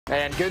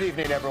And good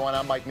evening, everyone.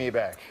 I'm Mike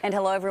Meebeck. And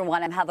hello,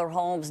 everyone. I'm Heather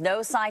Holmes.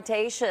 No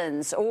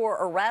citations or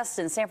arrests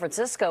in San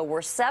Francisco,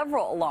 where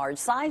several large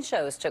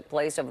sideshows took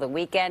place over the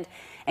weekend,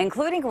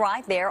 including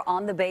right there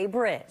on the Bay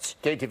Bridge.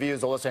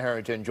 KTVU's Alyssa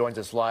Harrington joins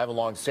us live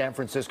along San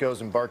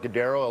Francisco's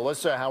Embarcadero.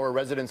 Alyssa, how are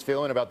residents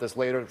feeling about this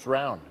latest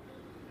round?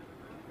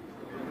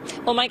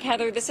 Well, Mike,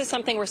 Heather, this is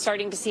something we're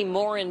starting to see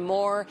more and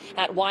more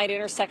at wide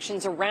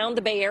intersections around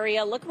the Bay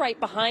Area. Look right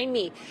behind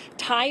me.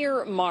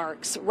 Tire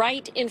marks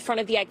right in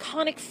front of the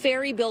iconic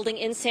ferry building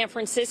in San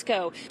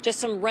Francisco. Just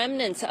some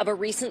remnants of a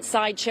recent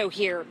sideshow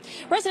here.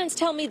 Residents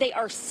tell me they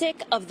are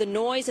sick of the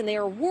noise and they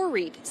are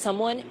worried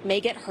someone may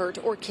get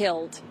hurt or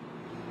killed.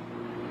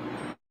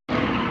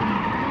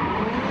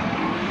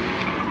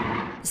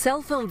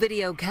 Cell phone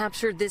video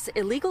captured this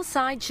illegal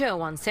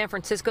sideshow on San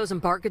Francisco's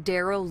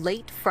Embarcadero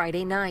late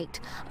Friday night.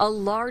 A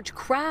large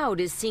crowd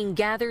is seen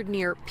gathered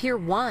near Pier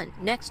 1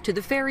 next to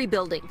the ferry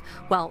building,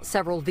 while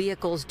several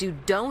vehicles do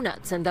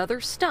donuts and other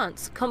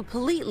stunts,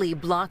 completely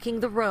blocking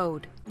the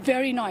road.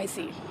 Very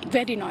noisy,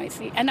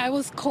 and I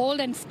was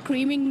cold and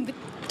screaming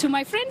to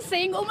my friends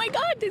saying, "Oh my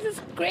God, this is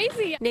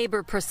crazy."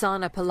 Neighbor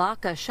Prasanna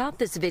Palaka shot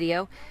this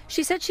video.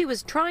 She said she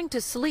was trying to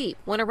sleep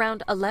when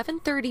around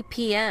 11:30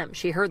 p.m.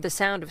 she heard the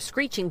sound of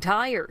screeching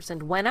tires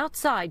and went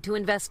outside to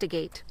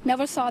investigate.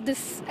 Never saw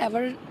this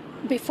ever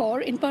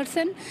before in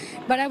person,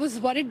 but I was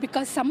worried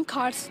because some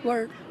cars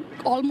were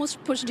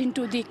almost pushed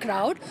into the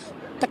crowd.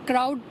 The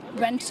crowd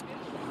went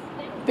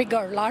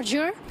bigger,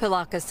 larger.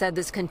 Palaka said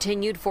this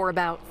continued for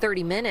about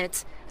 30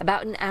 minutes.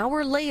 About an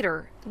hour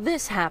later,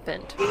 this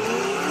happened.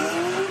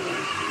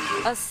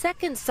 A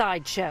second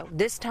sideshow,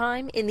 this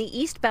time in the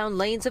eastbound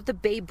lanes of the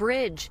Bay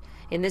Bridge.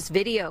 In this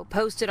video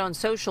posted on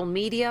social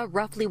media,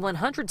 roughly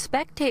 100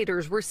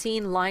 spectators were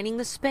seen lining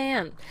the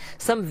span.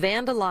 Some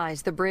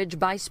vandalized the bridge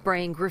by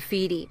spraying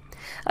graffiti.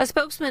 A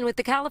spokesman with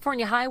the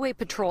California Highway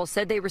Patrol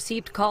said they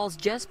received calls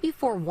just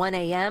before 1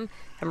 a.m.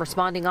 and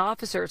responding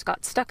officers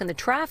got stuck in the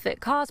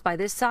traffic caused by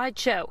this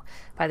sideshow.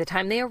 By the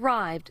time they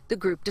arrived, the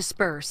group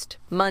dispersed.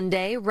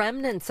 Monday,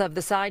 remnants of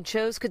the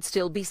sideshows could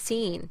still be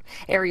seen.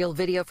 Aerial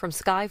video from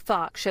Sky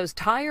Fox shows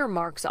tire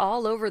marks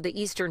all over the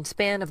eastern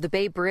span of the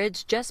Bay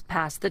Bridge just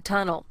past the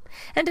tunnel.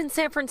 And in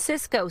San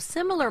Francisco,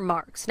 similar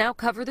marks now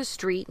cover the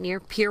street near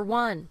Pier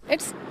 1.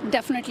 It's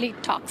definitely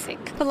toxic.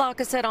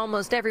 Palaka said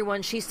almost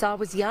everyone she saw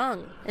was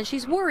young, and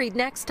she's worried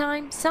next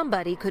time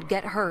somebody could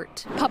get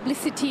hurt.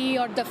 Publicity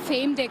or the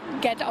fame they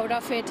get out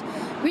of it,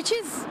 which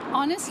is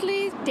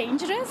honestly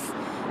dangerous.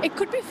 It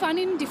could be fun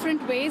in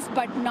different ways,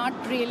 but not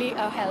really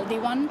a healthy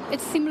one.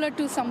 It's similar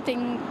to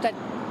something that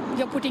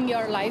you're putting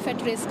your life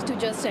at risk to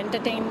just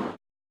entertain.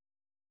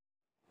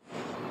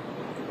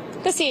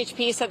 The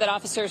CHP said that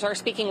officers are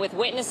speaking with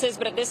witnesses,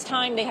 but at this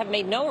time they have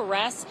made no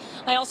arrests.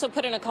 I also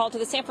put in a call to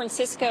the San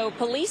Francisco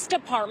Police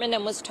Department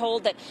and was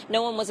told that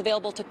no one was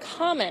available to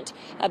comment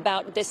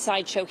about this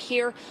sideshow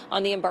here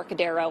on the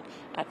Embarcadero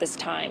at this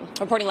time.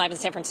 Reporting live in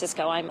San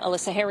Francisco, I'm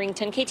Alyssa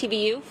Harrington,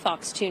 KTVU,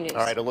 Fox 2 News.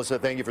 All right,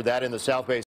 Alyssa, thank you for that. In the South Bay